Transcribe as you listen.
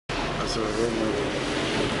So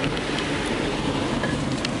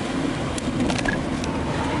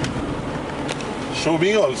show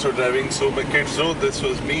me also driving, so my kids know this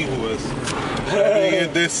was me who was driving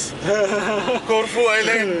in this Corfu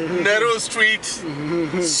Island, narrow streets,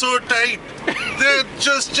 so tight. They're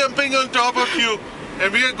just jumping on top of you,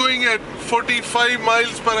 and we are going at 45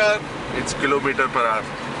 miles per hour. It's kilometer per hour.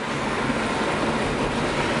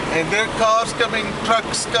 And there are cars coming,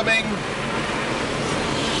 trucks coming.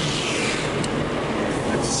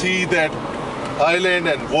 See that island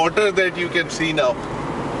and water that you can see now.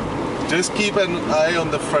 Just keep an eye on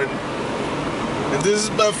the front. And this is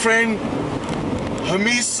my friend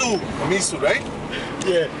Hamisu. Hamisu, right?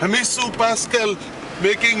 yeah. Hamisu Pascal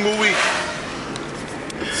making movie.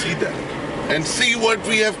 See that. And see what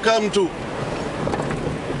we have come to.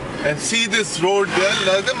 And see this road there.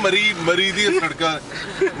 Mareed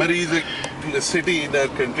is a city in our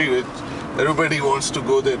country which everybody wants to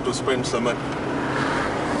go there to spend summer.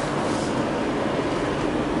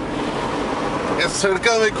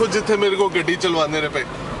 सड़का देखो जिथे मेरे को गड्डी चलवाने पे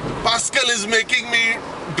Pascal is making me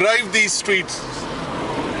drive these streets.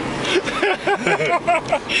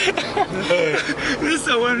 There's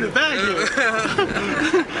someone in the back here.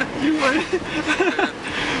 You want?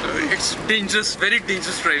 It's dangerous, very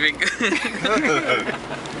dangerous driving.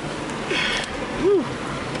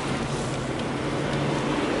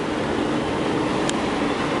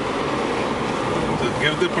 To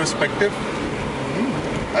give the perspective.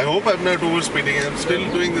 I hope I'm not overspeeding. I'm still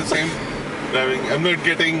doing the same driving. I'm not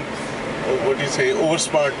getting, what do you say,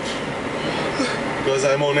 oversmart because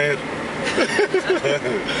I'm on air.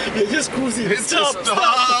 You're just cruising. It's a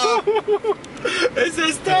stop. It's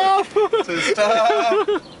a stop. It's a stop.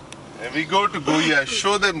 And we go to Goya.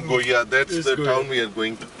 Show them Goya. That's It's the Goya. town we are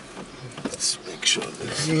going to. Let's make sure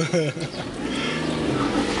this.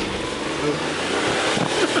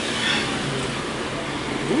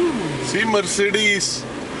 See Mercedes.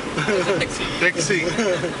 Taxi.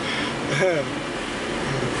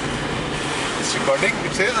 It's recording?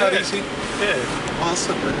 It says REC? Yeah.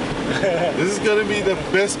 Awesome, man. This is gonna be the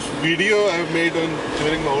best video I've made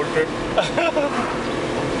during the whole trip.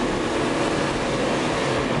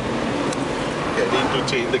 I need to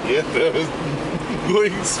change the gear. I was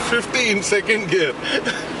going 50 in second gear.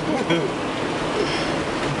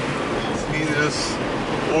 See this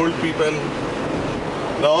old people.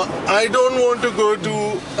 Now, I don't want to go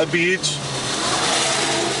to a beach,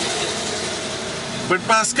 but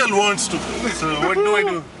Pascal wants to. So what do I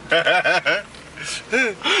do?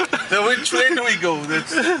 So which way do we go?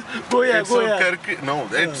 That's Goya, Goya. No,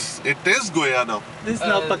 it is Goya now. This is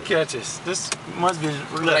not Pakiaches. This must be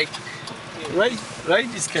Right. Right?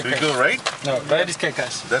 Right is So we Kekash. go right? No, right is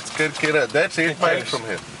Kekash. That's Kerkera. That's 8 miles Kekash. from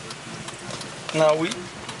here. Now we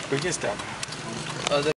can stop.